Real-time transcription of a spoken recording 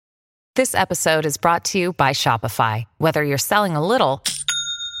This episode is brought to you by Shopify. Whether you're selling a little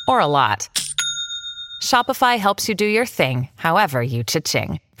or a lot, Shopify helps you do your thing, however you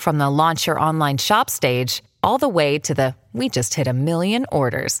cha-ching. From the launch your online shop stage, all the way to the we just hit 1 million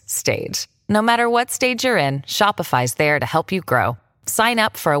orders stage. No matter what stage you're in, Shopify's there to help you grow. Sign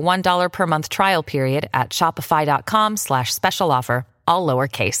up for a $1 per month trial period at shopify.com/special offer, all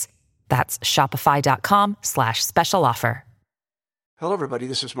lowercase. That's shopify.com/special offer. Hello, everybody.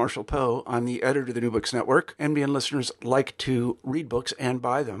 This is Marshall Poe. I'm the editor of the New Books Network. NBN listeners like to read books and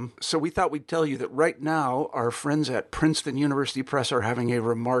buy them. So we thought we'd tell you that right now, our friends at Princeton University Press are having a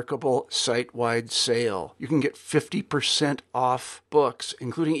remarkable site-wide sale. You can get 50% off books,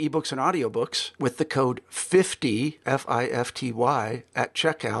 including ebooks and audiobooks, with the code 50, F-I-F-T-Y, at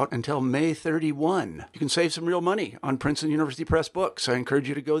checkout until May 31. You can save some real money on Princeton University Press books. I encourage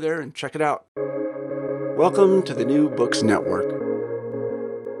you to go there and check it out. Welcome to the New Books Network.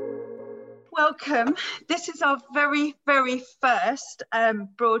 Welcome. This is our very, very first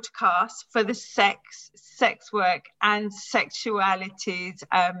broadcast for the sex work and sexualities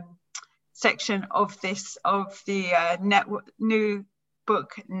section of the New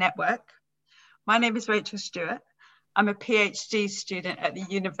Book Network. My name is Rachel Stewart. I'm a PhD student at the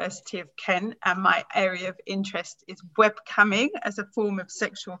University of Kent, and my area of interest is webcamming as a form of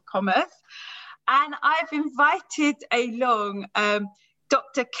sexual commerce. And I've invited along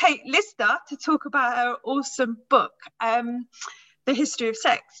Dr. Kate Lister to talk about her awesome book, The History of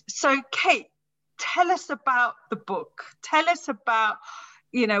Sex. So, Kate, tell us about the book. Tell us about,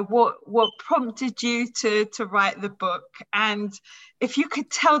 what prompted you to write the book. And if you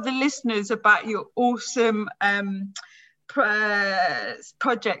could tell the listeners about your awesome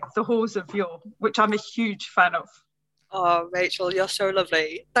project, The Halls of Yore, which I'm a huge fan of. Oh, Rachel, you're so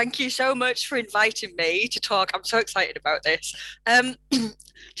lovely. Thank you so much for inviting me to talk. I'm so excited about this. Where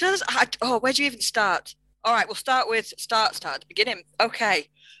do you even start? All right, we'll start with start at the beginning. Okay,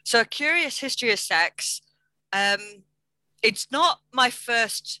 so Curious History of Sex. It's not my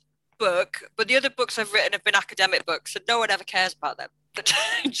first book, but the other books I've written have been academic books, and no one ever cares about them.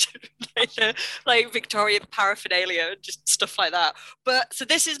 like Victorian paraphernalia and just stuff like that. But so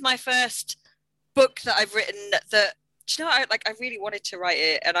this is my first book that I've written that. Do you know, I really wanted to write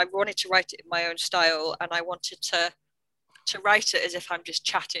it, and I wanted to write it in my own style, and I wanted to write it as if I'm just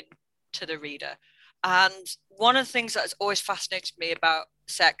chatting to the reader. And one of the things that has always fascinated me about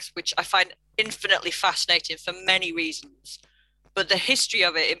sex, which I find infinitely fascinating for many reasons, but the history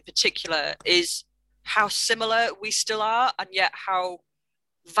of it in particular, is how similar we still are, and yet how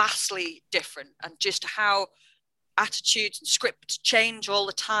vastly different, and just how attitudes and scripts change all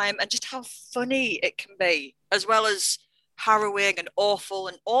the time, and just how funny it can be, as well as harrowing and awful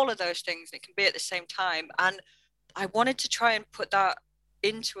and all of those things it can be at the same time. And I wanted to try and put that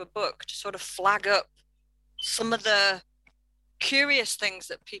into a book to sort of flag up some of the curious things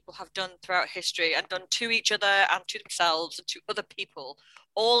that people have done throughout history, and done to each other and to themselves and to other people,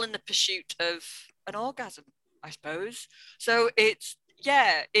 all in the pursuit of an orgasm, I suppose. So it's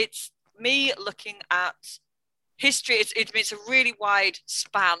me looking at history. It's a really wide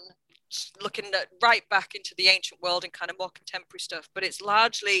span, looking right back into the ancient world and kind of more contemporary stuff, but it's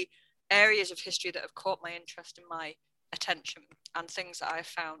largely areas of history that have caught my interest and my attention, and things that I've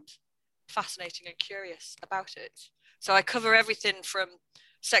found fascinating and curious about it. So I cover everything from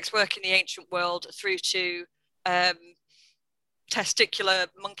sex work in the ancient world through to testicular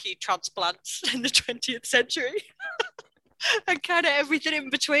monkey transplants in the 20th century. And kind of everything in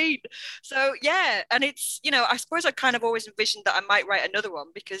between. So yeah, and it's, I suppose I kind of always envisioned that I might write another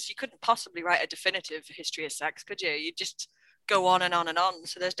one, because you couldn't possibly write a definitive history of sex, could you? You just go on and on and on.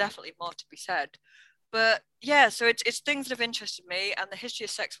 So there's definitely more to be said. But yeah, so it's things that have interested me, and the history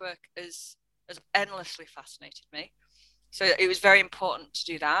of sex work has endlessly fascinated me. So it was very important to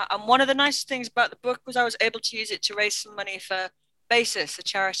do that. And one of the nice things about the book was I was able to use it to raise some money for Basis, a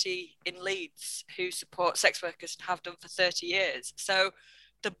charity in Leeds who support sex workers and have done for 30 years. So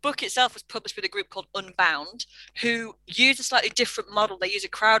the book itself was published with a group called Unbound, who use a slightly different model. They use a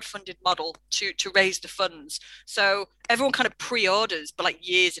crowdfunded model to raise the funds. So everyone kind of pre-orders, but like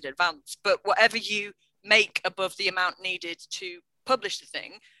years in advance. But whatever you make above the amount needed to publish the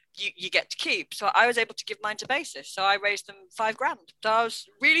thing, you get to keep. So I was able to give mine to Basis. So I raised them $5,000. So I was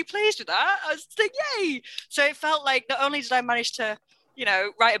really pleased with that. I was like, yay. So it felt like not only did I manage to,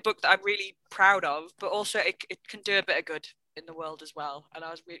 write a book that I'm really proud of, but also it can do a bit of good in the world as well. And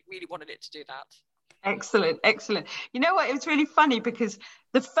I was really wanted it to do that. Excellent. You know what? It was really funny because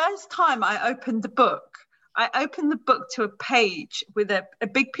the first time I opened the book to a page with a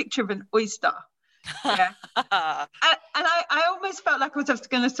big picture of an oyster. Yeah. And I almost felt like I was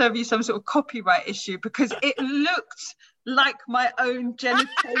going to serve you some sort of copyright issue because it looked like my own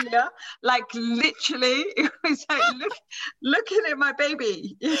genitalia, like literally, it was like looking at my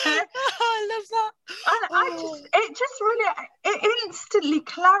baby. Yeah. I love that. And it just really, it instantly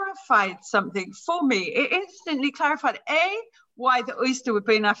clarified something for me. It instantly clarified, why the oyster would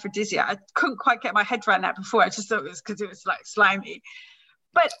be an aphrodisiac. I couldn't quite get my head around that before. I just thought it was because it was like slimy.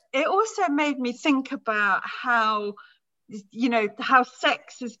 But it also made me think about how, how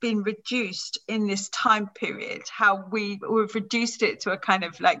sex has been reduced in this time period, how we've reduced it to a kind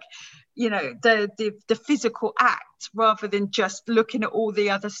of like, the physical act rather than just looking at all the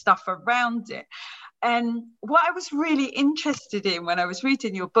other stuff around it. And what I was really interested in when I was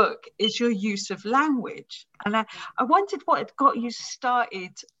reading your book is your use of language. And I wondered what had got you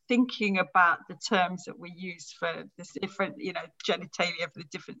started thinking about the terms that we use for this different, genitalia of the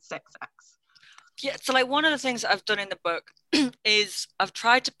different sex acts. Yeah, so like one of the things that I've done in the book is I've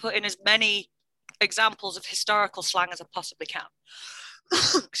tried to put in as many examples of historical slang as I possibly can.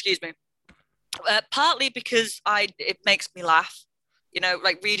 Excuse me. Partly because it makes me laugh,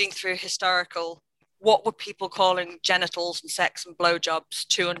 like reading through historical, what were people calling genitals and sex and blowjobs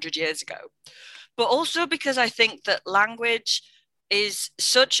 200 years ago? But also because I think that language is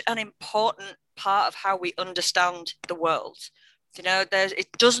such an important part of how we understand the world.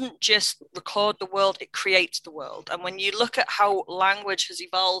 It doesn't just record the world, it creates the world. And when you look at how language has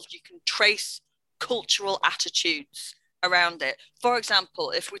evolved, you can trace cultural attitudes around it. For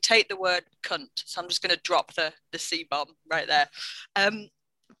example, if we take the word cunt, so I'm just going to drop the C-bomb right there.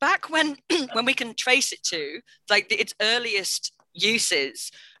 Back when we can trace it to like its earliest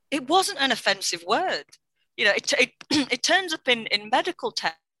uses, it wasn't an offensive word. It turns up in medical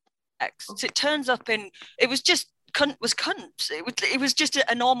texts. It turns up it was just cunt was cunt. It was just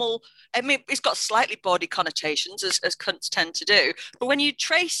a normal, it's got slightly bawdy connotations as cunts tend to do. But when you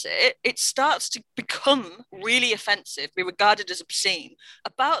trace it, it starts to become really offensive, be regarded as obscene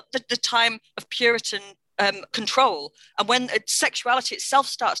about the time of Puritan control, and when sexuality itself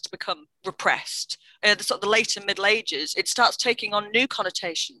starts to become repressed, the sort of the later Middle Ages, it starts taking on new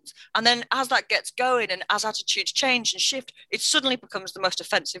connotations. And then as that gets going and as attitudes change and shift, it suddenly becomes the most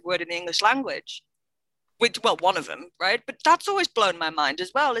offensive word in the English language. One of them, right? But that's always blown my mind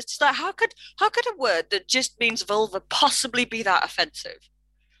as well. It's just like, how could a word that just means vulva possibly be that offensive?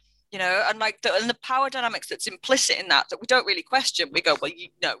 And like the power dynamics that's implicit in that we don't really question. We go, well,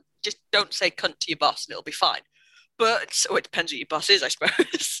 just don't say cunt to your boss and it'll be fine. But it depends who your boss is, I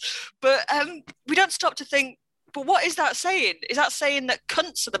suppose. But we don't stop to think, but what is that saying? Is that saying that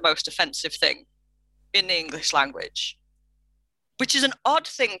cunts are the most offensive thing in the English language? Which is an odd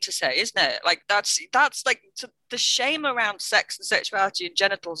thing to say, isn't it? Like that's like the shame around sex and sexuality and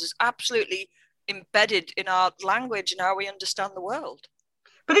genitals is absolutely embedded in our language and how we understand the world.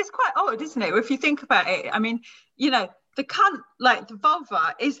 But it's quite odd, isn't it? If you think about it, I mean, the cunt, like the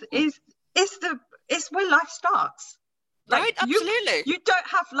vulva, is where life starts. Like, right? Absolutely. You don't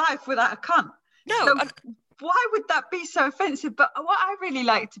have life without a cunt. No. So why would that be so offensive? But what I really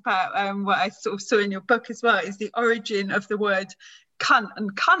liked about what I sort of saw in your book as well is the origin of the word cunt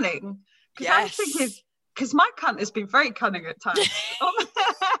and cunning. Because I think because my cunt has been very cunning at times.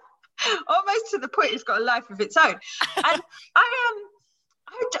 Almost to the point it's got a life of its own. And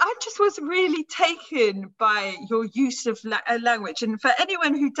I just was really taken by your use of language. And for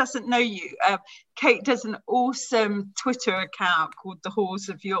anyone who doesn't know you, Kate does an awesome Twitter account called The Halls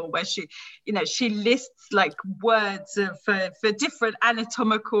of Yore, where she lists like words for different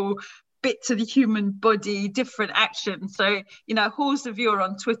anatomical bits of the human body, different actions. So, Halls of Yore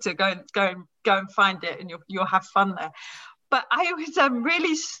on Twitter, go and find it, and you'll have fun there. But I was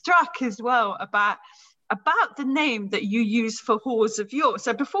really struck as well about the name that you use for Halls of Yore.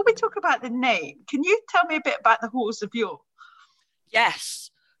 So before we talk about the name, can you tell me a bit about the Halls of Yore?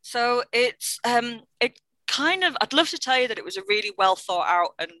 Yes. So it's I'd love to tell you that it was a really well thought out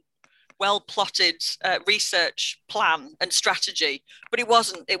and well plotted research plan and strategy, but it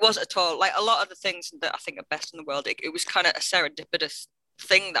wasn't at all. Like a lot of the things that I think are best in the world, it was kind of a serendipitous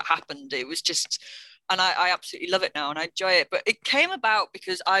thing that happened. It was just, and I absolutely love it now and I enjoy it. But it came about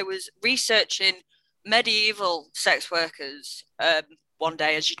because I was researching medieval sex workers one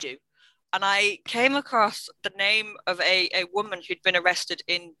day, as you do, and I came across the name of a woman who'd been arrested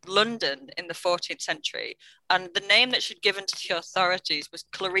in London in the 14th century, and the name that she'd given to the authorities was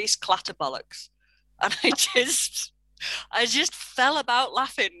Clarice Clatterbollocks. And I just fell about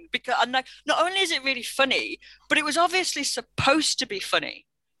laughing, because I'm like, not only is it really funny, but it was obviously supposed to be funny.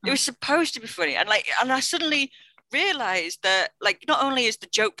 It was supposed to be funny, and I suddenly realized that, like, not only is the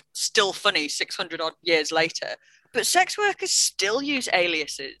joke still funny 600 odd years later, but sex workers still use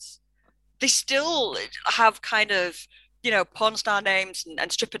aliases. They still have kind of, porn star names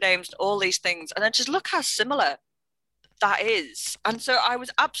and stripper names and all these things. And then just look how similar that is. And so I was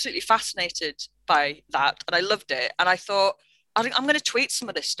absolutely fascinated by that, and I loved it. And I thought, I'm going to tweet some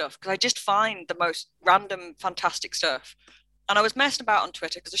of this stuff because I just find the most random, fantastic stuff. And I was messing about on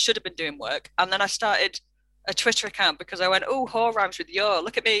Twitter because I should have been doing work. And then I started a Twitter account because I went, oh, whore rhymes with your.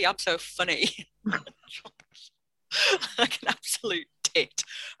 Look at me, I'm so funny. Like an absolute tit.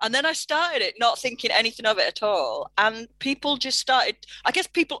 And then I started it not thinking anything of it at all. And people just started, I guess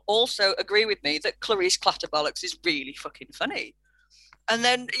people also agree with me that Clarice Clatterbollocks is really fucking funny. And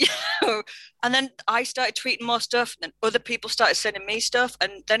then, and then I started tweeting more stuff, and then other people started sending me stuff,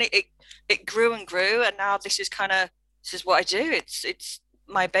 and then it grew and grew, and now this is what I do. It's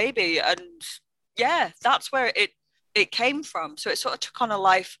my baby, and yeah, that's where it came from. So it sort of took on a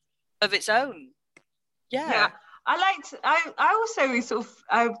life of its own. Yeah. I also sort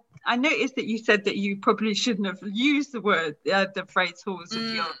of I noticed that you said that you probably shouldn't have used the phrase "whores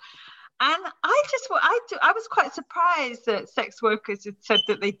of your." And I was quite surprised that sex workers had said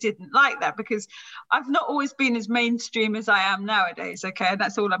that they didn't like that, because I've not always been as mainstream as I am nowadays. Okay, and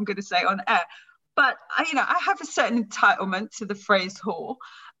that's all I'm going to say on air. But I have a certain entitlement to the phrase "whore."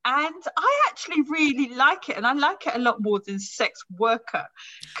 And I actually really like it. And I like it a lot more than sex worker,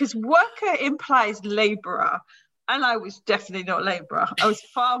 because worker implies labourer. And I was definitely not a labourer. I was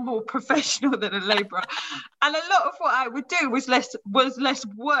far more professional than a labourer. And a lot of what I would do was less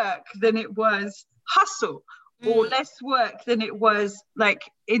work than it was hustle, or less work than it was like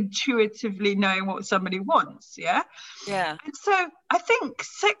intuitively knowing what somebody wants. Yeah. Yeah. And so I think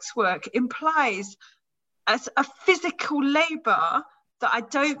sex work implies as a physical labour that I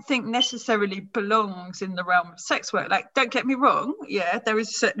don't think necessarily belongs in the realm of sex work. Like, don't get me wrong, yeah, there is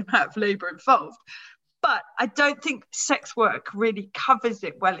a certain amount of labour involved, but I don't think sex work really covers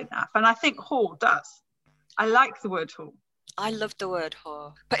it well enough. And I think whore does. I like the word whore. I love the word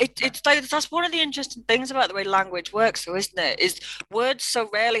whore. But it's like, that's one of the interesting things about the way language works, though, isn't it? Is words so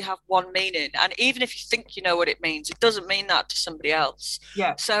rarely have one meaning. And even if you think you know what it means, it doesn't mean that to somebody else.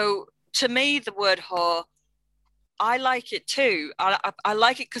 Yeah. So to me, the word whore, I like it too. I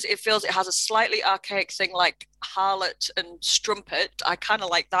like it because it feels it has a slightly archaic thing like harlot and strumpet. I kind of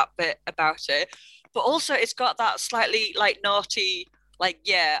like that bit about it. But also it's got that slightly like naughty, like,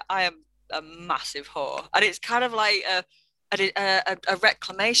 yeah, I am a massive whore. And it's kind of like a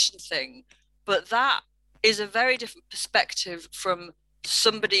reclamation thing. But that is a very different perspective from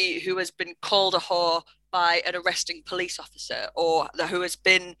somebody who has been called a whore by an arresting police officer, or who's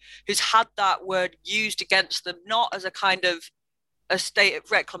had that word used against them, not as a kind of a state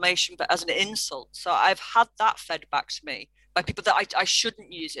of reclamation, but as an insult. So I've had that fed back to me by people that I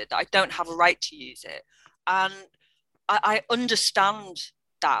shouldn't use it, that I don't have a right to use it. And I understand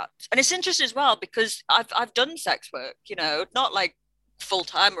that. And it's interesting as well, because I've done sex work, not like full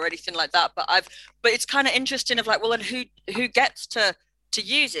time or anything like that, but it's kind of interesting of like, well, and who gets to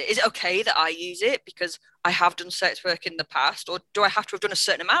use it? Is it okay that I use it because I have done sex work in the past, or do I have to have done a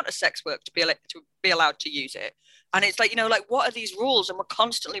certain amount of sex work to be allowed to use it? And it's like, like, what are these rules? And we're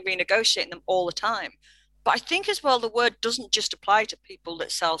constantly renegotiating them all the time. But I think as well, the word doesn't just apply to people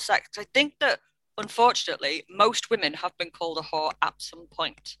that sell sex. I think that, unfortunately, most women have been called a whore at some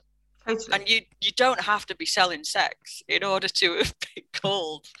point. Totally. And you don't have to be selling sex in order to have been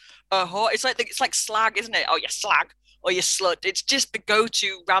called a whore. It's like slag, isn't it? Oh, you slag, or you slut. It's just the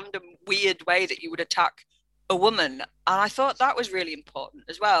go-to random weird way that you would attack a woman. And I thought that was really important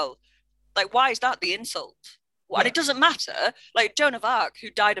as well. Like, why is that the insult? Yeah. And it doesn't matter. Like Joan of Arc, who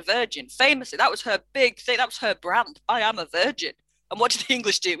died a virgin, famously, that was her big thing. That was her brand. I am a virgin. And what did the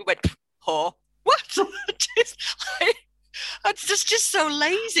English do? We went, whore. What? It's just so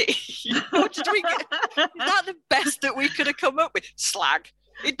lazy. What did we get? Is that the best that we could have come up with? Slag.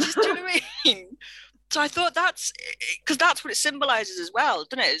 Do you know what I mean? So I thought that's what it symbolizes as well,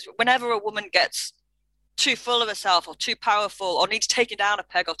 doesn't it? Is whenever a woman gets too full of herself or too powerful or needs taken down a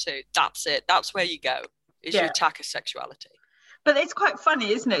peg or two, that's it. That's where you go, is you attack her sexuality. But it's quite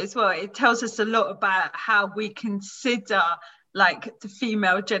funny, isn't it, as well? It tells us a lot about how we consider like the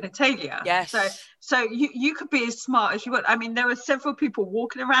female genitalia. Yes. So you could be as smart as you want. I mean, there are several people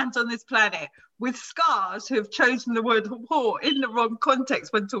walking around on this planet with scars who have chosen the word whore in the wrong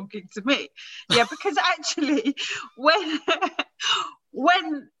context when talking to me. Yeah, because actually when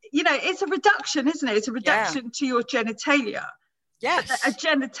it's a reduction, isn't it? It's a reduction to your genitalia. Yes. A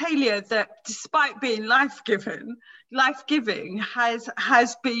genitalia that, despite being life-giving,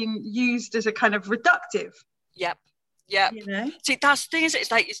 has been used as a kind of reductive Yep. You know? See, that's the thing, is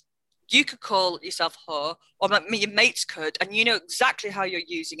it's like you could call yourself whore, or your mates could, and you know exactly how you're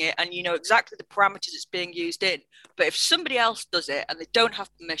using it, and you know exactly the parameters it's being used in. But if somebody else does it and they don't have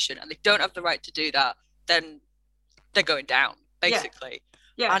permission and they don't have the right to do that, then they're going down, basically.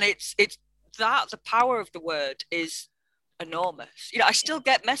 Yeah. And it's that the power of the word is enormous. You know, I still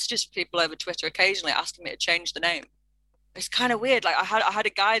get messages from people over Twitter occasionally asking me to change the name. It's kind of weird. Like I had a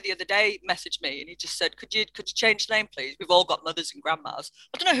guy the other day message me, and he just said, "Could you change the name, please? We've all got mothers and grandmas."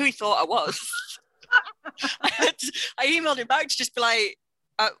 I don't know who he thought I was. I emailed him back to just be like,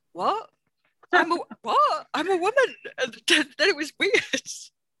 "What? I'm a woman." And then it was weird.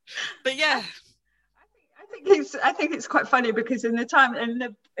 But yeah, I think it's quite funny, because in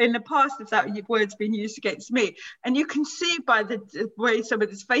the past, if that word's been used against me, and you can see by the way some of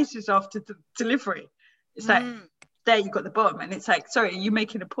his faces after the delivery, it's like, there you got the bomb, and it's like, sorry, are you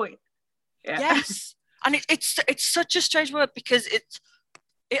making a point? Yeah. Yes, and it's such a strange word, because it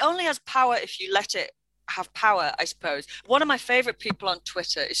only has power if you let it have power, I suppose. One of my favorite people on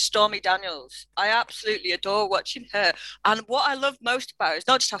Twitter is Stormy Daniels. I absolutely adore watching her, and what I love most about her is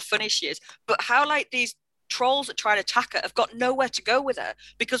not just how funny she is, but how like these trolls that try to attack her have got nowhere to go with her,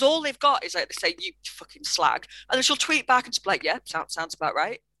 because all they've got is like, they say, "You fucking slag," and then she'll tweet back and just be like, "Yeah, sounds about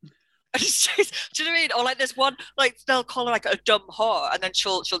right." And it's just, do you know what I mean? Or like there's one, like they'll call her like a dumb whore, and then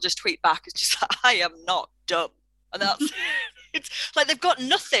she'll just tweet back, it's just like, "I am not dumb," and that's it's like they've got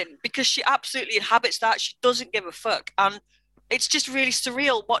nothing, because she absolutely inhabits that. She doesn't give a fuck, and it's just really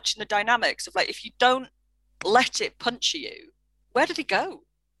surreal watching the dynamics of like, if you don't let it puncture you, where do they go?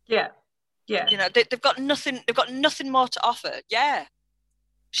 Yeah. You know, they've got nothing. They've got nothing more to offer. Yeah,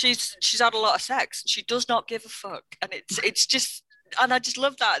 she's had a lot of sex. She does not give a fuck, and it's just, and I just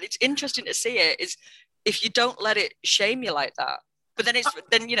love that. It's interesting to see it. Is if you don't let it shame you like that, but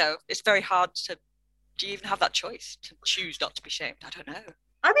then you know, it's very hard to. Do you even have that choice to choose not to be shamed? I don't know.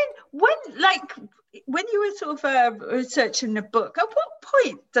 I mean, when you were sort of researching the book, at what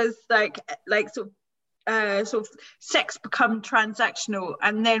point does like sort of sex become transactional,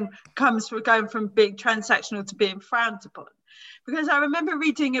 and then comes from going from being transactional to being frowned upon? Because I remember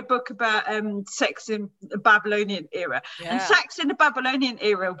reading a book about sex in the Babylonian era, and sex in the Babylonian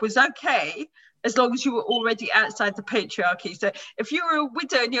era was okay as long as you were already outside the patriarchy. So if you were a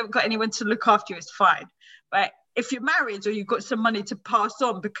widow and you haven't got anyone to look after you, it's fine. But if you're married, or you've got some money to pass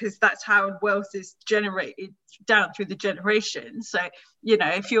on, because that's how wealth is generated down through the generations. So, you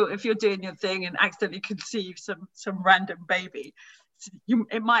know, if you're doing your thing and accidentally conceive some random baby,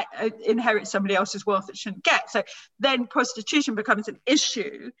 it might inherit somebody else's wealth it shouldn't get. So then prostitution becomes an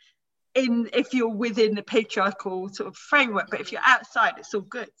issue if you're within the patriarchal sort of framework. But if you're outside, it's all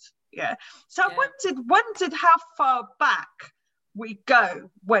good. Yeah. So I wondered how far back we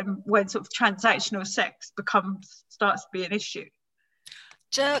go when sort of transactional sex starts to be an issue.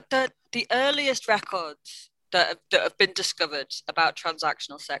 The earliest records that have been discovered about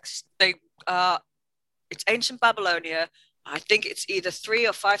transactional sex, it's ancient Babylonia. I think it's either 3,000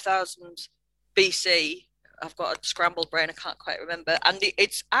 or 5,000 BC. I've got a scrambled brain, I can't quite remember. And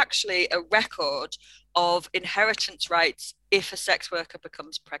it's actually a record of inheritance rights if a sex worker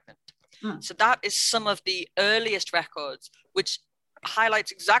becomes pregnant. So that is some of the earliest records, which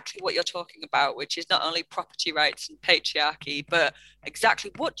highlights exactly what you're talking about, which is not only property rights and patriarchy, but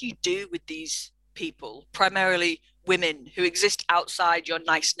exactly what do you do with these people, primarily women who exist outside your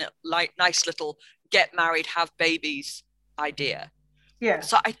nice little get married, have babies idea. Yeah.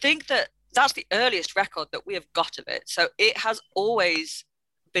 So I think that's the earliest record that we have got of it. So it has always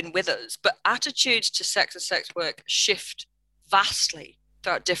been with us, but attitudes to sex and sex work shift vastly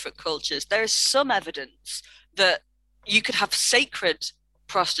throughout different cultures. There is some evidence that you could have sacred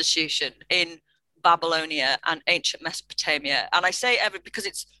prostitution in Babylonia and ancient Mesopotamia. And I say ever because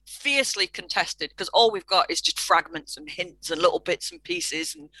it's fiercely contested, because all we've got is just fragments and hints and little bits and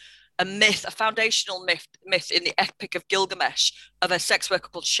pieces, and a foundational myth in the Epic of Gilgamesh of a sex worker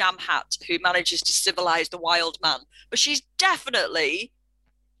called Shamhat who manages to civilize the wild man. But she's definitely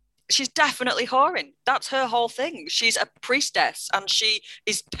whoring. That's her whole thing. She's a priestess and she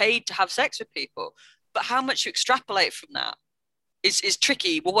is paid to have sex with people. But how much you extrapolate from that is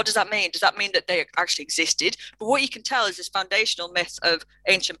tricky. Well, what does that mean? Does that mean that they actually existed? But what you can tell is this foundational myth of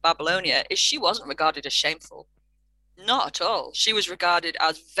ancient Babylonia is she wasn't regarded as shameful. Not at all. She was regarded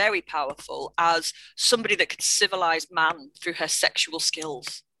as very powerful, as somebody that could civilize man through her sexual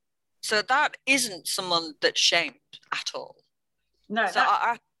skills. So that isn't someone that's shamed at all. No, so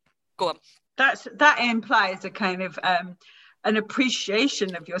go on. That implies a kind of an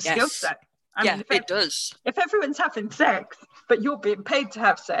appreciation of your skill set. I mean, it does. If everyone's having sex, but you're being paid to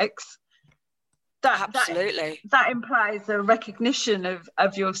have sex, Absolutely. That implies a recognition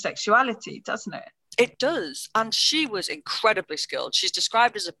of your sexuality, doesn't it? It does. And she was incredibly skilled. She's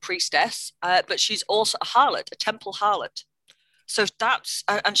described as a priestess, but she's also a harlot, a temple harlot. So that's,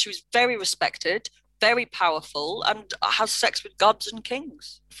 and she was very respected, very powerful, and has sex with gods and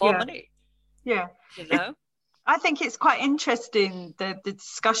kings for money. Yeah. You know? I think it's quite interesting, the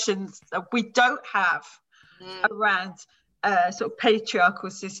discussions that we don't have around sort of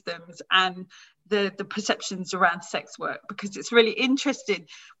patriarchal systems and the perceptions around sex work, because it's really interesting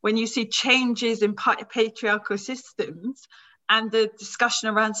when you see changes in patriarchal systems and the discussion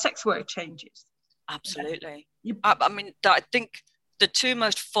around sex work changes. Absolutely. I mean, I think the two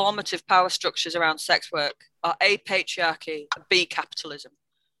most formative power structures around sex work are A, patriarchy, and B, capitalism.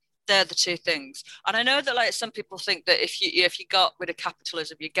 They're the two things. And I know that like some people think that if you got rid of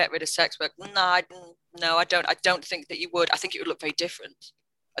capitalism, you get rid of sex work. No, I don't. I don't think that you would. I think it would look very different.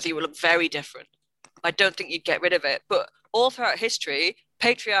 I think it would look very different. I don't think you'd get rid of it. But all throughout history,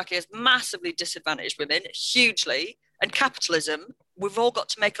 patriarchy has massively disadvantaged women, hugely. And capitalism, we've all got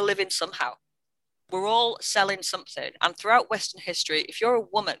to make a living somehow. We're all selling something. And throughout Western history, if you're a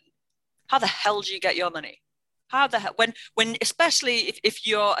woman, how the hell do you get your money? How the hell, when especially if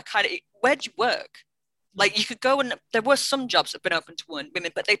you're a kind of, where'd you work? Like you could go and, there were some jobs that have been open to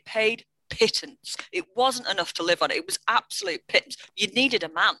women, but they paid pittance. It wasn't enough to live on. It was absolute pittance. You needed a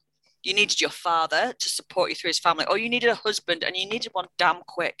man. You needed your father to support you through his family, or you needed a husband, and you needed one damn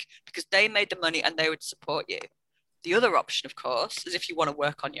quick because they made the money and they would support you. The other option, of course, is if you want to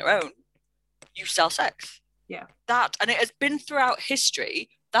work on your own, you sell sex. Yeah. That, and it has been throughout history,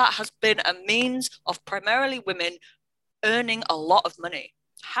 that has been a means of primarily women earning a lot of money.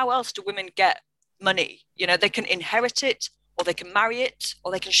 How else do women get money? You know, they can inherit it, or they can marry it,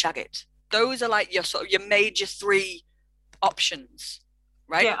 or they can shag it. Those are like your sort of your major three options,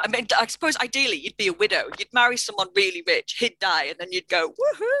 right? Yeah. I mean, I suppose ideally you'd be a widow. You'd marry someone really rich, he'd die, and then you'd go,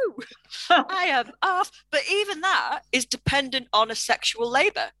 woohoo, I am off. But even that is dependent on a sexual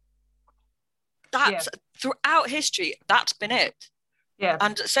labor. That's throughout history, that's been it. Yeah.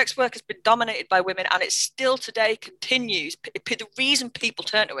 And sex work has been dominated by women, and it still today continues. The reason people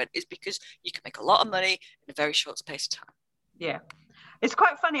turn to it is because you can make a lot of money in a very short space of time. Yeah. It's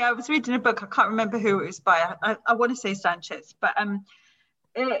quite funny. I was reading a book. I can't remember who it was by. I want to say Sanchez, but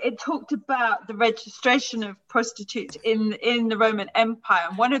it talked about the registration of prostitutes in the Roman Empire.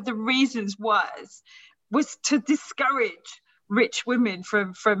 And one of the reasons was to discourage rich women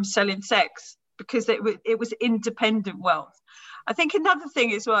from selling sex, because it was independent wealth. I think another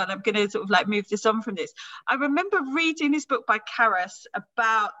thing as well, and I'm going to sort of like move this on from this, I remember reading this book by Karras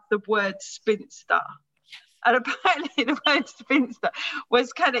about the word spinster. And apparently the word spinster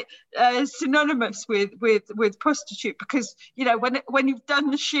was kind of synonymous with prostitute, because, you know, when you've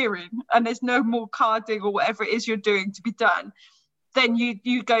done the shearing and there's no more carding or whatever it is you're doing to be done, then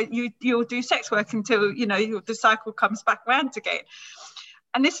you'll do sex work until, you know, the cycle comes back around again.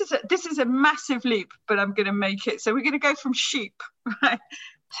 And this is a massive leap, but I'm going to make it. So we're going to go from sheep, right,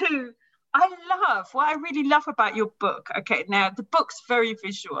 to what I really love about your book. Okay, now the book's very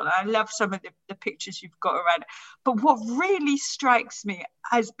visual. I love some of the pictures you've got around it. But what really strikes me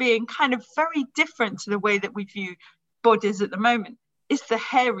as being kind of very different to the way that we view bodies at the moment is the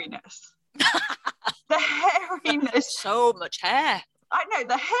hairiness. The hairiness. So much hair. I know,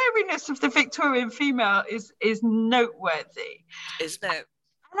 the hairiness of the Victorian female is noteworthy. Isn't it?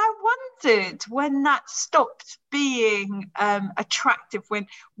 And I wondered when that stopped being attractive,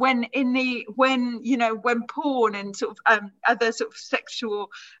 when porn and sort of other sort of sexual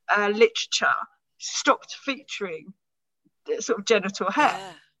literature stopped featuring sort of genital hair.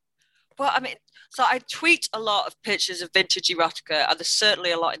 Yeah. Well, I mean, so I tweet a lot of pictures of vintage erotica, and there's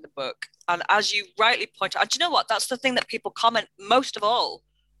certainly a lot in the book. And as you rightly point out, and do you know what? That's the thing that people comment most of all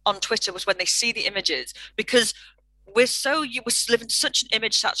on Twitter, was when they see the images, because we live in such an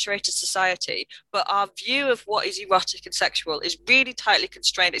image-saturated society, but our view of what is erotic and sexual is really tightly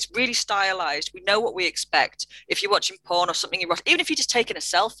constrained. It's really stylized. We know what we expect. If you're watching porn or something erotic, even if you're just taking a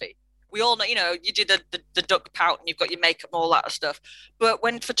selfie, we all know, you know, you do the duck pout and you've got your makeup and all that stuff. But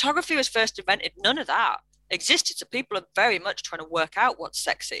when photography was first invented, none of that existed. So people are very much trying to work out what's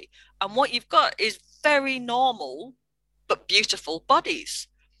sexy. And what you've got is very normal but beautiful bodies.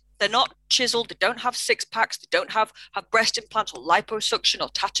 They're not chiseled, they don't have six packs, they don't have breast implants or liposuction or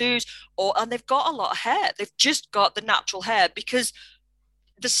tattoos, and they've got a lot of hair. They've just got the natural hair, because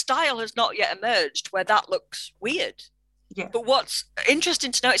the style has not yet emerged where that looks weird. Yeah. But what's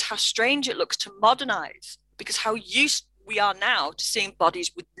interesting to note is how strange it looks to modernize, because how used we are now to seeing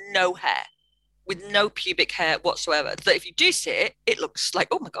bodies with no hair, with no pubic hair whatsoever. That if you do see it, it looks like,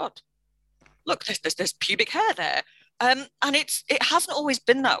 oh my God, look, there's pubic hair there. And it hasn't always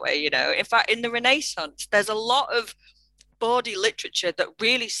been that way, you know. In fact, in the Renaissance, there's a lot of bawdy literature that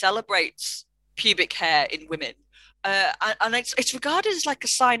really celebrates pubic hair in women. And it's regarded as like a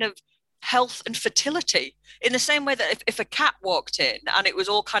sign of health and fertility, in the same way that if a cat walked in and it was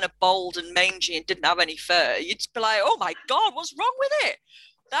all kind of bald and mangy and didn't have any fur, you'd be like, oh my God, what's wrong with it?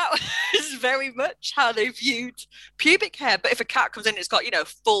 That is very much how they viewed pubic hair. But if a cat comes in and it's got, you know,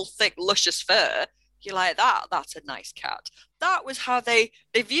 full, thick, luscious fur, you're like, that's a nice cat. That was how they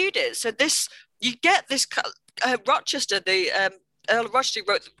viewed it. So you get this, Rochester, Earl of Rochester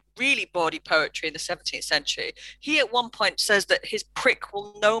wrote really bawdy poetry in the 17th century. He at one point says that his prick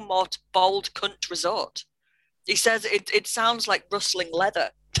will no more to bold cunt resort. He says it sounds like rustling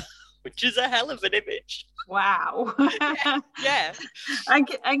leather, which is a hell of an image. Wow. Yeah.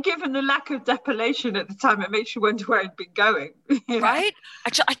 And given the lack of depilation at the time, it makes you wonder where it'd been going. Right?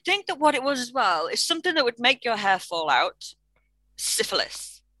 Actually, I think that what it was as well is something that would make your hair fall out. Syphilis.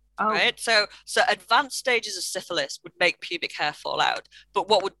 Oh. Right, so advanced stages of syphilis would make pubic hair fall out, but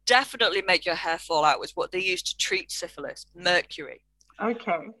what would definitely make your hair fall out was what they used to treat syphilis: mercury.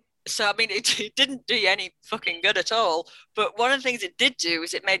 Okay. So I mean, it didn't do you any fucking good at all. But one of the things it did do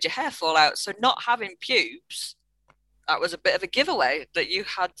is it made your hair fall out. So not having pubes, that was a bit of a giveaway that you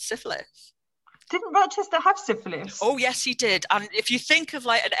had syphilis. Didn't Rochester have syphilis? Oh yes, he did. And if you think of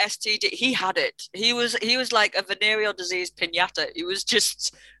like an STD, he had it. He was like a venereal disease piñata. He was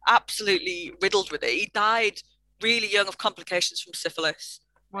just absolutely riddled with it. He died really young of complications from syphilis.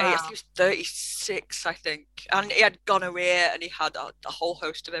 Wow. I think he was 36, I think, and he had gonorrhea and he had a whole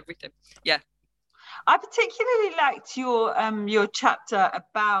host of everything. Yeah. I particularly liked your chapter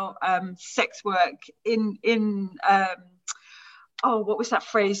about sex work in what was that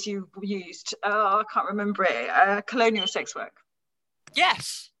phrase you used? I can't remember it. Colonial sex work.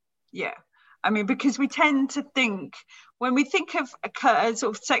 Yes. Yeah. I mean, because we tend to think, when we think of a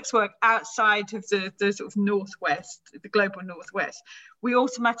sort of sex work outside of the sort of Northwest, the global Northwest, we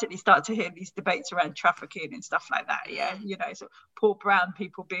automatically start to hear these debates around trafficking and stuff like that. Yeah. You know, so poor brown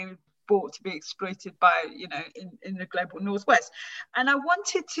people being bought to be exploited by, you know, in the global Northwest. And I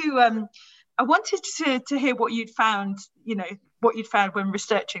wanted to hear what you'd found, you know, what you'd found when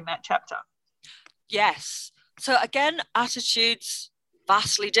researching that chapter. Yes. So again, attitudes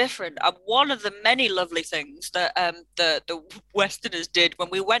vastly different. And one of the many lovely things that the Westerners did when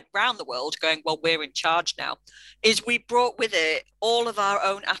we went round the world going, well, we're in charge now, is we brought with it all of our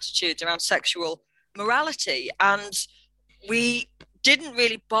own attitudes around sexual morality. And we didn't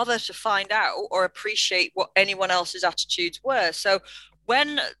really bother to find out or appreciate what anyone else's attitudes were. So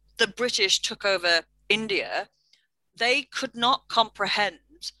when the British took over India, they could not comprehend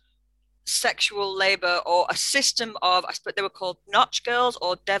sexual labor or a system of, I suppose they were called Nach girls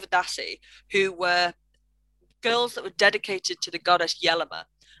or Devadasi, who were girls that were dedicated to the goddess Yelama,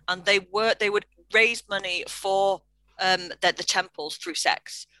 and they would raise money for the temples through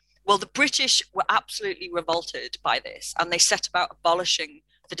sex. Well, the British were absolutely revolted by this, and they set about abolishing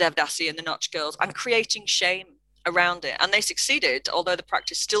the Devadasi and the Nach girls and creating shame around it. And they succeeded, although the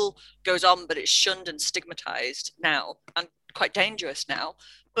practice still goes on, but it's shunned and stigmatized now and quite dangerous now.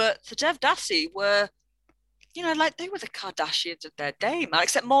 But the Devadasi were, you know, like they were the Kardashians of their day, man,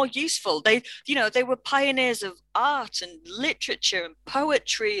 except more useful. They, you know, they were pioneers of art and literature and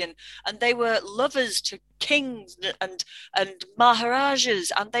poetry, and they were lovers to kings and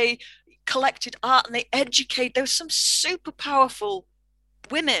maharajas, and they collected art and they were some super powerful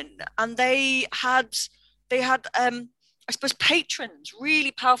women, and they had I suppose patrons,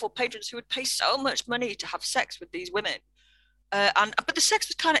 really powerful patrons who would pay so much money to have sex with these women. But the sex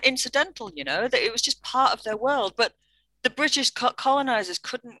was kind of incidental, you know, that it was just part of their world. But the British colonizers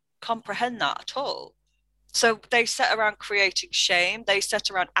couldn't comprehend that at all. So they set around creating shame, they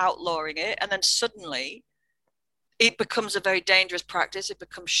set around outlawing it, and then suddenly it becomes a very dangerous practice. It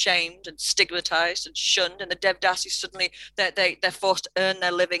becomes shamed and stigmatized and shunned. And the Devadasi suddenly, they're forced to earn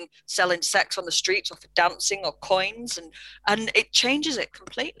their living selling sex on the streets or for dancing or coins. And it changes it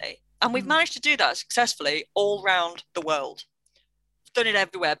completely. And we've managed to do that successfully all around the world. We've done it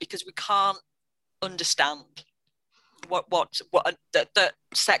everywhere because we can't understand that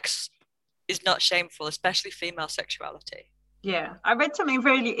sex is not shameful, especially female sexuality. Yeah, I read something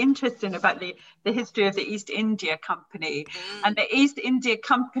really interesting about the history of the East India Company, and the East India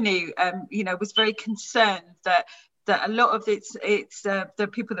Company, you know, was very concerned that a lot of the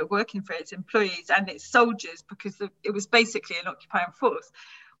people that were working for its employees and its soldiers, because it was basically an occupying force,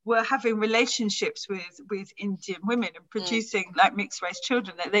 were having relationships with Indian women and producing like mixed race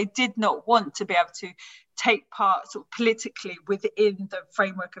children, that they did not want to be able to take part sort of politically within the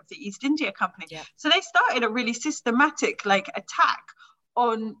framework of the East India Company. Yeah. So they started a really systematic attack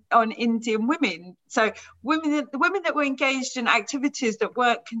on Indian women. So the women that were engaged in activities that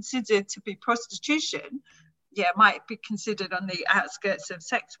weren't considered to be prostitution, might be considered on the outskirts of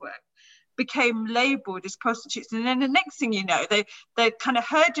sex work, became labelled as prostitutes. And then the next thing you know, they kind of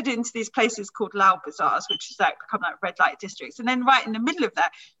herded into these places called Lal Bazaars, which is become red light districts. And then right in the middle of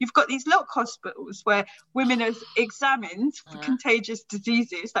that, you've got these lock hospitals where women are examined for contagious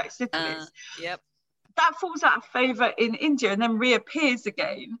diseases like syphilis. Yep. That falls out of favour in India and then reappears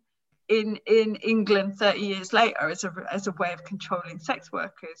again in England 30 years later as a way of controlling sex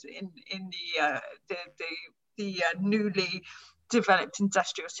workers in the newly developed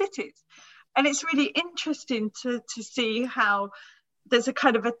industrial cities. And it's really interesting to see how there's a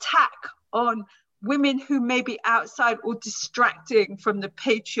kind of attack on women who may be outside or distracting from the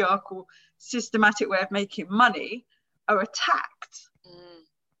patriarchal systematic way of making money are attacked,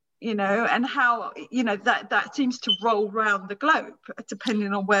 and how, that seems to roll around the globe,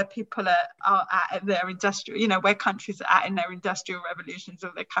 depending on where people are at in their industrial, where countries are at in their industrial revolutions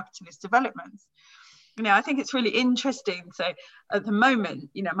or their capitalist developments. I think it's really interesting. So at the moment,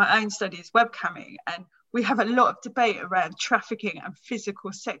 my own study is webcamming, and we have a lot of debate around trafficking and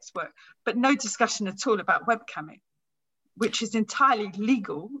physical sex work, but no discussion at all about webcamming, which is entirely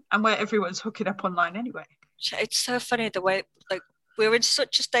legal and where everyone's hooking up online anyway. It's so funny the way, we're in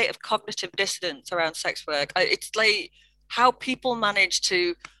such a state of cognitive dissonance around sex work. It's like how people manage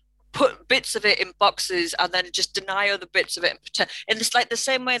to put bits of it in boxes and then just deny other bits of it and pretend. And it's like the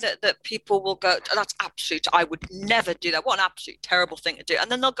same way that people will go, that's absolute, I would never do that. What an absolute terrible thing to do.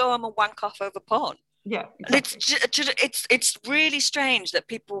 And then they'll go home and wank off over porn. Yeah, exactly. And it's really strange that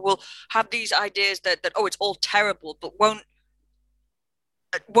people will have these ideas that it's all terrible, but won't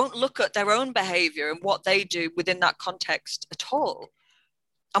look at their own behavior and what they do within that context at all.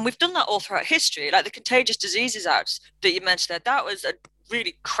 And we've done that all throughout history. Like the Contagious Diseases Act that you mentioned there, that was a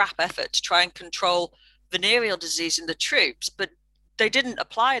really crap effort to try and control venereal disease in the troops, but they didn't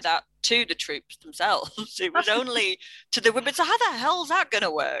apply that to the troops themselves. It was only to the women. So how the hell is that going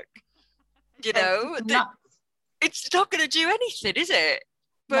to work? It's not going to do anything, is it?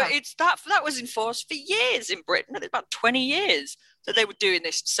 But no. It's that was enforced for years in Britain. About 20 years that they were doing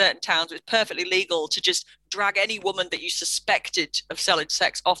this in certain towns. It was perfectly legal to just drag any woman that you suspected of selling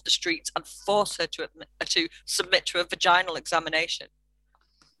sex off the streets and force her to submit to a vaginal examination.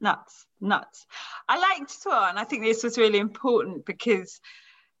 Nuts. I liked as well, and I think this was really important because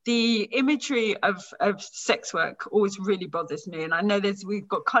the imagery of sex work always really bothers me, and I know we've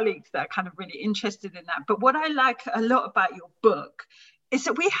got colleagues that are kind of really interested in that. But what I like a lot about your book is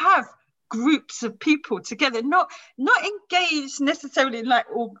that we have groups of people together, not engaged necessarily in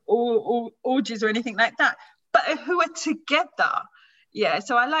or orgies or anything like that, but who are together. Yeah,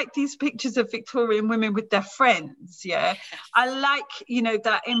 so I like these pictures of Victorian women with their friends. Yeah, I like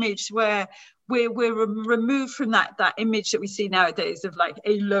that image where we're removed from that image that we see nowadays of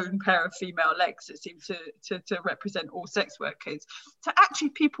a lone pair of female legs that seem to represent all sex workers, to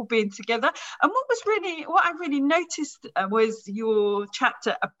actually people being together. And what I really noticed was your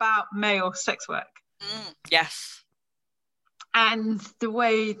chapter about male sex work. Yes. And the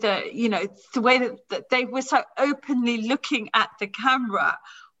way that they were so openly looking at the camera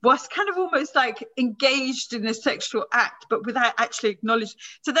was kind of almost engaged in a sexual act, but without actually acknowledging.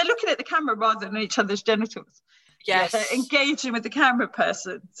 So they're looking at the camera rather than each other's genitals. Yes. They're engaging with the camera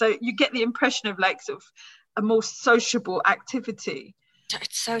person. So you get the impression of sort of a more sociable activity.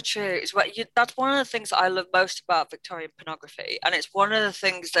 It's so true. That's one of the things that I love most about Victorian pornography. And it's one of the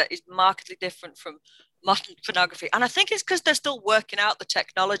things that is markedly different from modern pornography. And I think it's because they're still working out the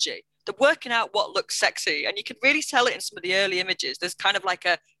technology. They're working out what looks sexy. And you can really tell it in some of the early images. There's kind of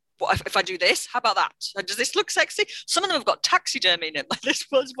what if I do this? How about that? Does this look sexy? Some of them have got taxidermy in it. This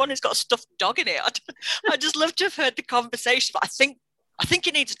one has got a stuffed dog in it. I just love to have heard the conversation. But I think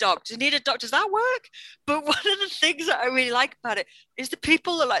it needs a dog. Does it need a dog? Does that work? But one of the things that I really like about it is the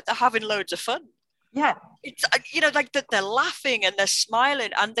people are they're having loads of fun. Yeah. It's that they're laughing and they're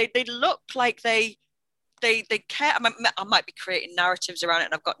smiling and they look like they care. I might be creating narratives around it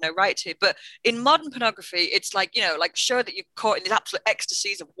and I've got no right to, but in modern pornography, it's show that you're caught in these absolute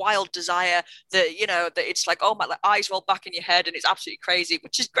ecstasies of wild desire that it's oh my, eyes roll back in your head and it's absolutely crazy,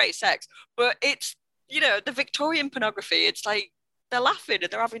 which is great sex. But it's, the Victorian pornography, it's they're laughing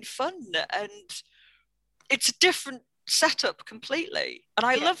and they're having fun and it's a different setup completely. And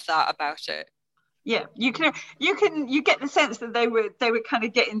I love that about it. Yeah, you get the sense that they were kind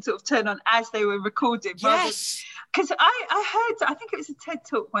of getting sort of turned on as they were recording. Yes. Because I heard, I think it was a TED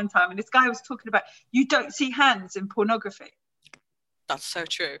talk one time, and this guy was talking about you don't see hands in pornography. That's so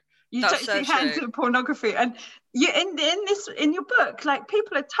true. You That's don't so see hands true. in pornography, and you in your book, like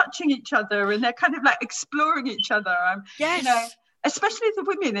people are touching each other and they're kind of like exploring each other. Yes. You know, especially the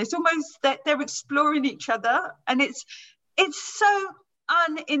women. It's almost that they're exploring each other, and it's so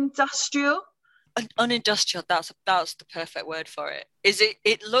unindustrial. Unindustrial. That's the perfect word for it.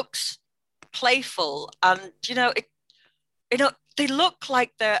 It looks playful, and they look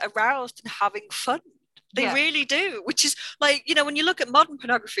like they're aroused and having fun. They really do, which is like, when you look at modern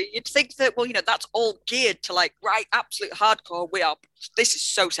pornography, you'd think that, well, that's all geared to like, right, absolute hardcore. This is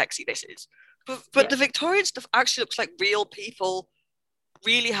so sexy, this is. But the Victorian stuff actually looks like real people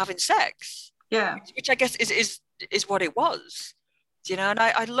really having sex. Yeah. Which I guess is what it was, and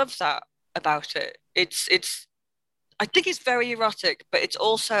I love that about it. I think it's very erotic, but it's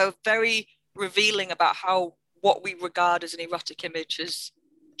also very revealing about how what we regard as an erotic image has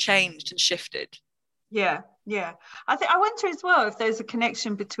changed and shifted. Yeah. I wonder as well if there's a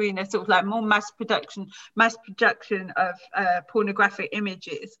connection between a sort of like more mass production of pornographic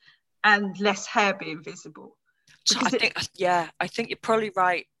images and less hair being visible. So I think you're probably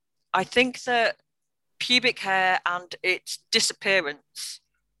right. I think that pubic hair and its disappearance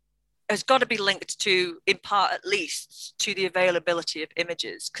has got to be linked to, in part at least, to the availability of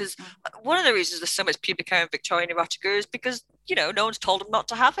images. Because one of the reasons there's so much pubic hair in Victorian erotica is because, no one's told them not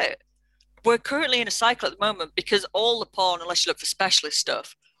to have it. We're currently in a cycle at the moment because all the porn, unless you look for specialist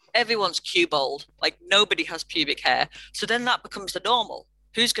stuff, everyone's cue-balled. Like, nobody has pubic hair. So then that becomes the normal.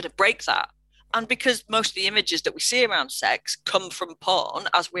 Who's going to break that? And because most of the images that we see around sex come from porn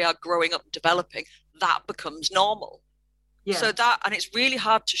as we are growing up and developing, that becomes normal. Yeah. So and it's really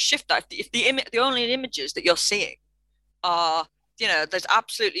hard to shift that. If the only images that you're seeing are, there's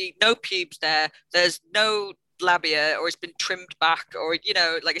absolutely no pubes there, there's no labia, or it's been trimmed back, or,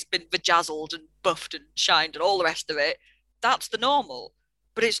 like it's been vajazzled and buffed and shined and all the rest of it, that's the normal.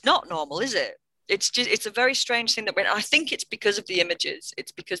 But it's not normal, is it? It's a very strange thing I think it's because of the images.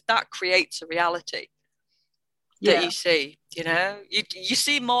 It's because that creates a reality that you see, you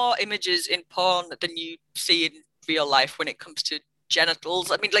see more images in porn than you see in real life when it comes to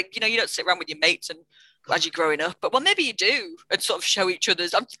genitals. I mean, like, you don't sit around with your mates and as you're growing up, but well, maybe you do and sort of show each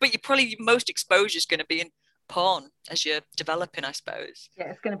other's, but your most exposure is going to be in porn as you're developing, I suppose. Yeah,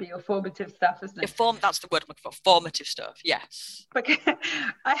 it's going to be your formative stuff, isn't it? That's the word I'm looking for, formative stuff, yes. But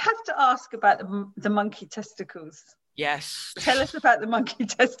I have to ask about the monkey testicles. Yes. Tell us about the monkey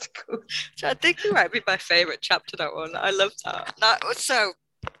testicles. I think you might be my favourite chapter, that one. I love that. That was so...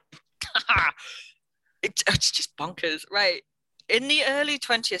 it's just bonkers, right? In the early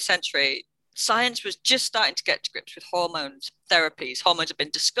 20th century, science was just starting to get to grips with hormones, therapies. Hormones have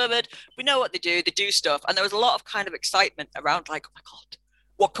been discovered. We know what they do stuff. And there was a lot of kind of excitement around like, oh my God,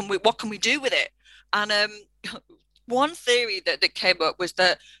 what can we do with it? And one theory that came up was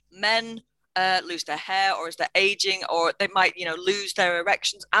that men lose their hair, or as they're aging, or they might, lose their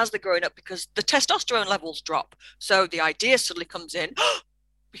erections as they're growing up because the testosterone levels drop. So the idea suddenly comes in,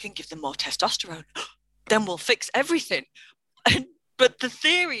 we can give them more testosterone. Then we'll fix everything. But the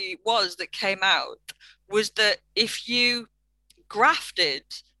theory that came out was that if you grafted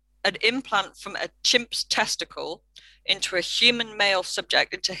an implant from a chimp's testicle into a human male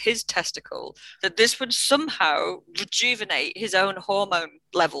subject, into his testicle, that this would somehow rejuvenate his own hormone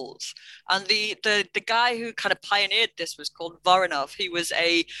levels. And the guy who kind of pioneered this was called Voronov. He was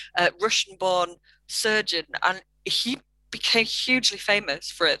a Russian-born surgeon, and he became hugely famous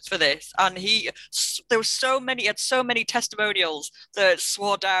for this, and he had so many testimonials that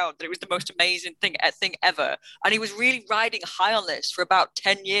swore down that it was the most amazing thing ever, and he was really riding high on this for about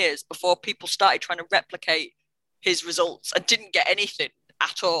 10 years before people started trying to replicate his results and didn't get anything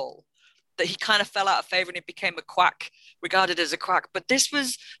at all. That he kind of fell out of favor and he became a quack, regarded as a quack. But this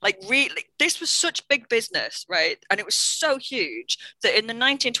was this was such big business, right? And it was so huge that in the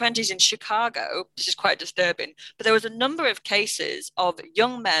 1920s in Chicago, this is quite disturbing, but there was a number of cases of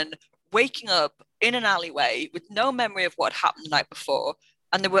young men waking up in an alleyway with no memory of what happened the night before,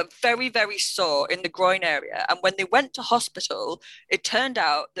 and they were very, very sore in the groin area. And when they went to hospital, it turned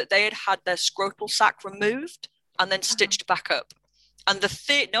out that they had had their scrotal sac removed and then stitched back up. And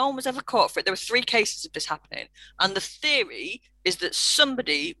no one was ever caught for it. There were 3 cases of this happening. And the theory is that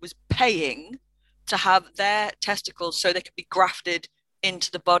somebody was paying to have their testicles so they could be grafted into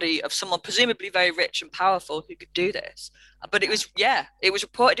the body of someone presumably very rich and powerful who could do this. But it was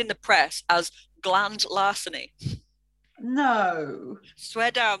reported in the press as gland larceny. No.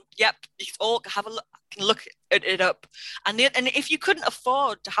 Swear down. Yep. You can all have a look. Can look it up. And if you couldn't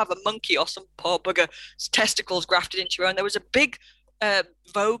afford to have a monkey or some poor bugger's testicles grafted into your own, there was a big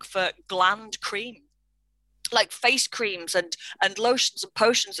vogue for gland cream, like face creams and lotions and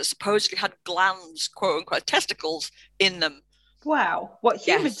potions that supposedly had glands, quote unquote, testicles in them. Wow. What,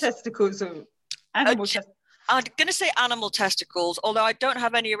 human Yes. testicles or animal testicles? I'm going to say animal testicles, although I don't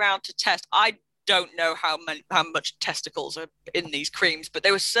have any around to test. I don't know how much testicles are in these creams, but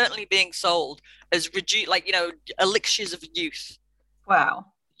they were certainly being sold as elixirs of youth. Wow.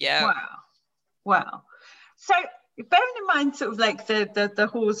 Yeah. Wow. So bearing in mind sort of like the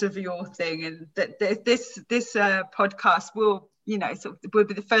halls of your thing, and that this podcast will, sort of will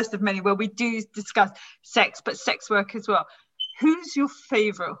be the first of many where we do discuss sex, but sex work as well. Who's your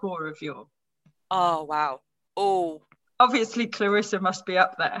favorite whore of yours? Oh, wow. Oh, obviously Clarissa must be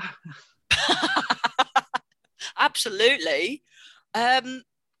up there. Absolutely.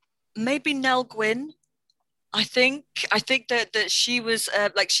 Maybe Nell Gwyn. I think that she was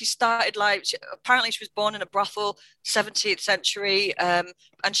she started life. Apparently, she was born in a brothel, 17th century, and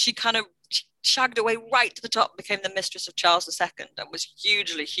she kind of shagged her way right to the top, became the mistress of Charles II, and was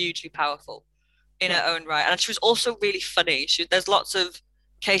hugely powerful in her own right. And she was also really funny. There's lots of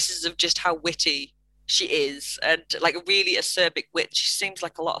cases of just how witty she is, and like a really acerbic wit. She seems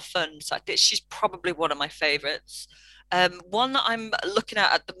like a lot of fun. So she's probably one of my favorites. One that I'm looking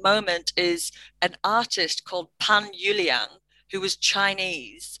at the moment is an artist called Pan Yuliang, who was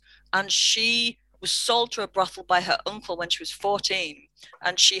Chinese, and she was sold to a brothel by her uncle when she was 14,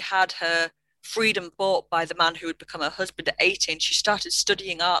 and she had her freedom bought by the man who would become her husband at 18. She started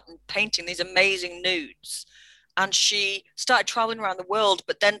studying art and painting these amazing nudes, and she started traveling around the world.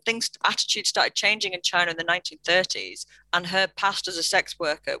 But then attitudes started changing in China in the 1930s, and her past as a sex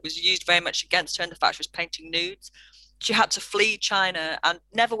worker was used very much against her in the fact she was painting nudes. She had to flee China and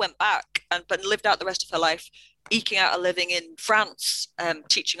never went back, but lived out the rest of her life eking out a living in France,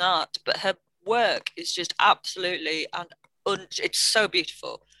 teaching art. But her work is just absolutely, it's so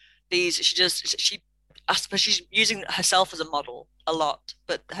beautiful. I suppose she's using herself as a model a lot,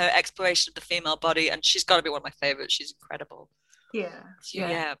 but her exploration of the female body, and she's got to be one of my favorites. She's incredible.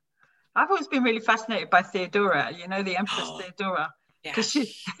 Yeah. I've always been really fascinated by Theodora, the Empress Theodora, because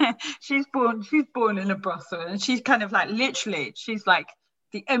she's born in a brothel, and she's kind of like literally she's like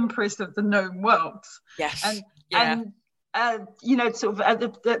the empress of the known world. Yes. And sort of at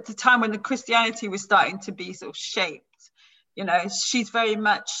the time when the Christianity was starting to be sort of shaped, she's very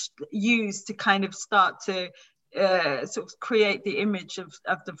much used to kind of start to sort of create the image of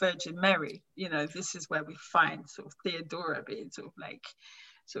the Virgin Mary. This is where we find sort of Theodora being sort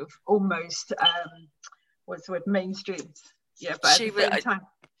of almost what's the word, mainstream. Yeah, but at the same time,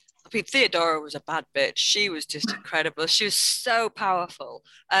 Theodora was a bad bitch. She was just incredible. She was so powerful.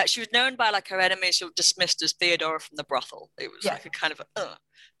 She was known by like her enemies who were dismissed as Theodora from the brothel. It was like a kind of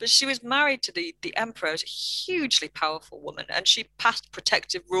but she was married to the emperor, a hugely powerful woman, and she passed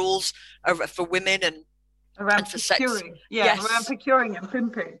protective rules for women and for sex. Around procuring and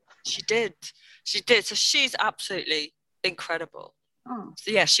pimping. She did. So she's absolutely incredible.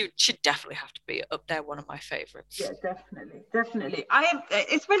 So yeah, she'd definitely have to be up there, one of my favorites. Yeah, definitely.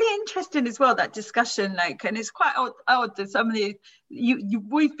 It's really interesting as well, that discussion, and it's quite odd that some of the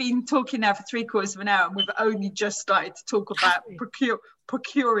we've been talking now for 3/4 of an hour, and we've only just started to talk about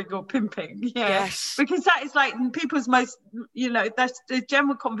procuring or pimping. Yes, because that is like people's most, that's the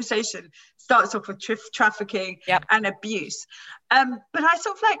general conversation starts off with trafficking and abuse. But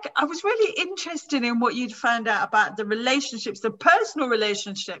I was really interested in what you'd found out about the relationships, the personal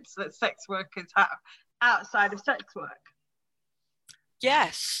relationships that sex workers have outside of sex work.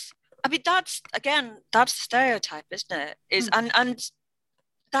 Yes. I mean, that's the stereotype, isn't it? And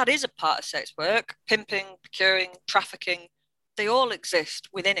that is a part of sex work. Pimping, procuring, trafficking, they all exist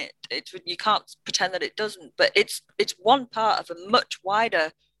within it. You can't pretend that it doesn't, but it's one part of a much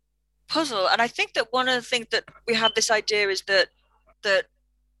wider puzzle. And I think that one of the things that we have this idea is that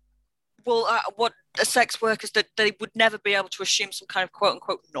what a sex worker is, that they would never be able to assume some kind of quote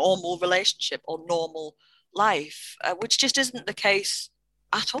unquote normal relationship or normal life, which just isn't the case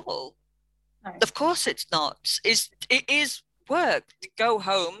at all. No. Of course it's not. It is work. You go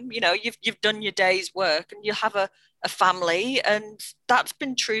home, you've done your day's work, and you have a family, and that's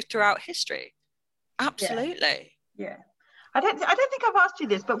been true throughout history. Absolutely. Yeah. I don't think I've asked you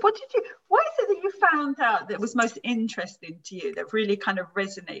this, but what is it that you found out that was most interesting to you, that really kind of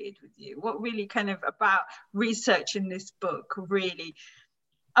resonated with you? What really kind of about researching this book really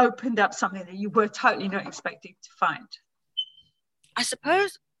opened up something that you were totally not expecting to find? I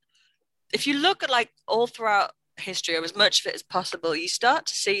suppose if you look at like all throughout history, or as much of it as possible, you start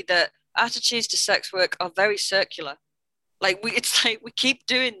to see that attitudes to sex work are very circular. It's like we keep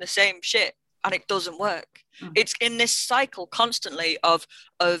doing the same shit and it doesn't work. It's in this cycle constantly of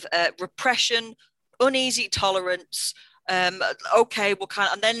repression, uneasy tolerance. Okay, we'll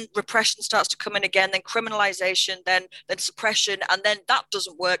and then repression starts to come in again, then criminalization, then suppression, and then that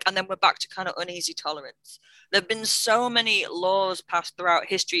doesn't work, and then we're back to kind of uneasy tolerance. There have been so many laws passed throughout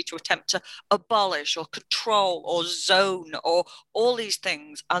history to attempt to abolish or control or zone or all these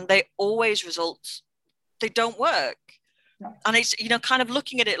things, and they don't work. And it's, kind of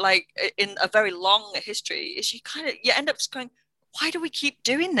looking at it like in a very long history, is you end up just going, why do we keep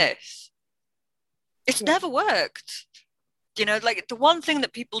doing this? It's never worked. Like the one thing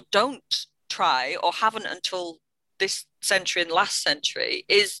that people don't try or haven't until this century and last century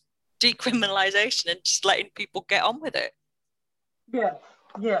is decriminalization and just letting people get on with it. Yeah.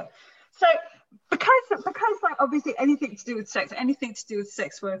 So because like obviously anything to do with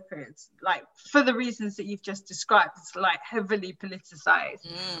sex workers, like for the reasons that you've just described, it's like heavily politicized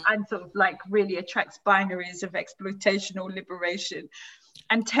and sort of like really attracts binaries of exploitation or liberation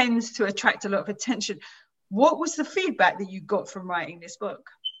and tends to attract a lot of attention. What was the feedback that you got from writing this book?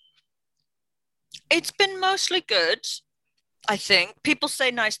 It's been mostly good, I think. People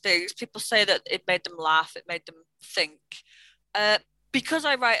say nice things. People say that it made them laugh, it made them think. Because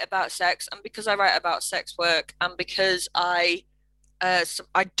I write about sex, and because I write about sex work, and because I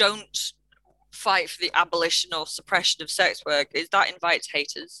don't fight for the abolition or suppression of sex work, is that invites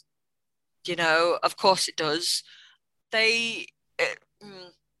haters. Of course it does.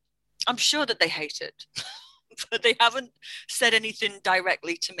 I'm sure that they hate it, but they haven't said anything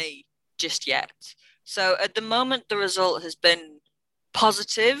directly to me just yet. So at the moment, the result has been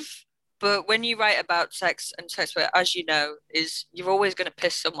positive. But when you write about sex and sex work, as you know, you're always going to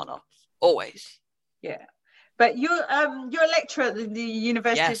piss someone off, always. Yeah, but you're a lecturer at the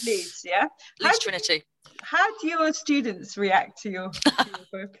University of Leeds, yeah? Leeds Trinity. How do your students react to your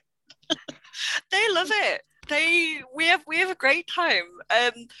book? They love it. We have a great time.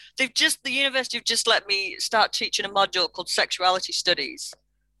 The university have just let me start teaching a module called Sexuality Studies,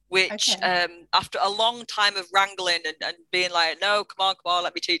 which after a long time of wrangling and being like, no, come on,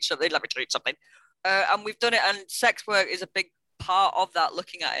 let me teach something. And we've done it, and sex work is a big part of that,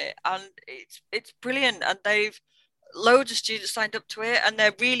 looking at it, and it's brilliant. And they've loads of students signed up to it, and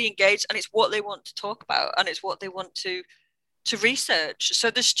they're really engaged, and it's what they want to talk about, and it's what they want to research.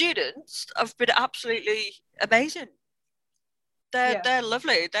 So the students have been absolutely amazing. They're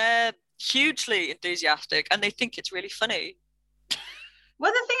lovely. They're hugely enthusiastic, and they think it's really funny.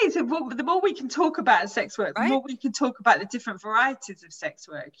 Well, the thing is, the more we can talk about sex work, the more we can talk about the different varieties of sex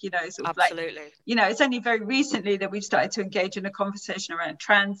work. Absolutely. It's only very recently that we've started to engage in a conversation around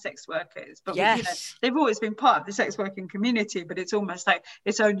trans sex workers. But they've always been part of the sex working community. But it's almost like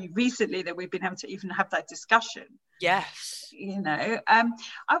it's only recently that we've been able to even have that discussion. Yes. I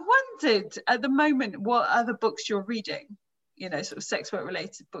wondered at the moment what other books you're reading. Sort of sex work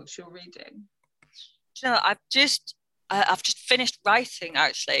related books you're reading. I've just finished writing,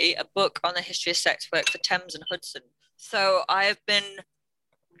 actually, a book on the history of sex work for Thames and Hudson. So I have been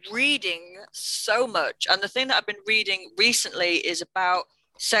reading so much. And the thing that I've been reading recently is about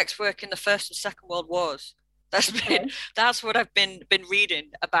sex work in the First and Second World Wars. That's what I've been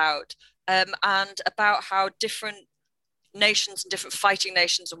reading about. And about how different nations and different fighting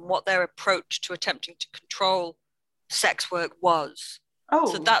nations and what their approach to attempting to control sex work was.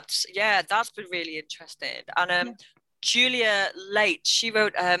 So that's been really interesting. And Julia Late, she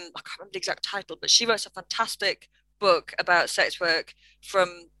wrote, I can't remember the exact title, but she wrote a fantastic book about sex work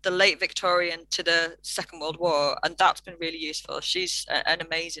from the late Victorian to the Second World War, and that's been really useful. She's an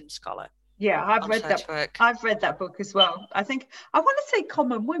amazing scholar. Yeah, I've read that. I've read that book as well. I think I want to say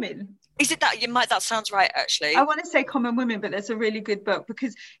Common Women. Is it that? That sounds right, actually. I want to say Common Women, but that's a really good book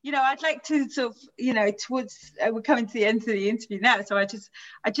because, I'd like to sort of, towards, we're coming to the end of the interview now. So I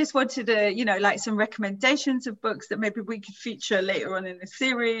just wanted to, like some recommendations of books that maybe we could feature later on in the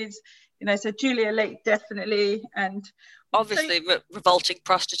series. So Julia Late, definitely. And obviously Revolting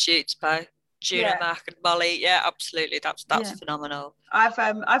Prostitutes by Juna Mack and Molly. Yeah, absolutely. That's phenomenal.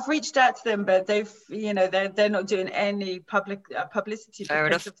 I've reached out to them, but they've, they're not doing any publicity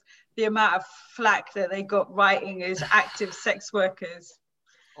because of the amount of flack that they got writing as active sex workers.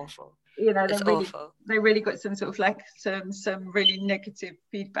 Awful. They really got some sort of like some really negative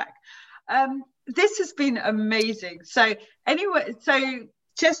feedback. This has been amazing. So anyway,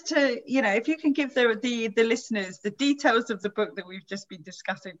 just to, if you can give the listeners the details of the book that we've just been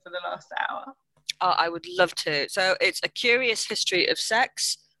discussing for the last hour. I would love to. So it's A Curious History of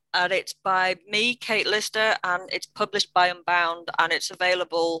Sex and it's by me, Kate Lister, and it's published by Unbound, and it's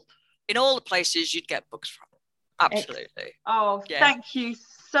available in all the places you'd get books from. Absolutely. Oh, yeah. Thank you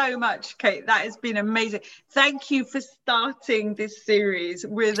so much, Kate. That has been amazing. Thank you for starting this series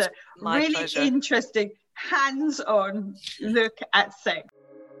with a really interesting hands-on look at sex.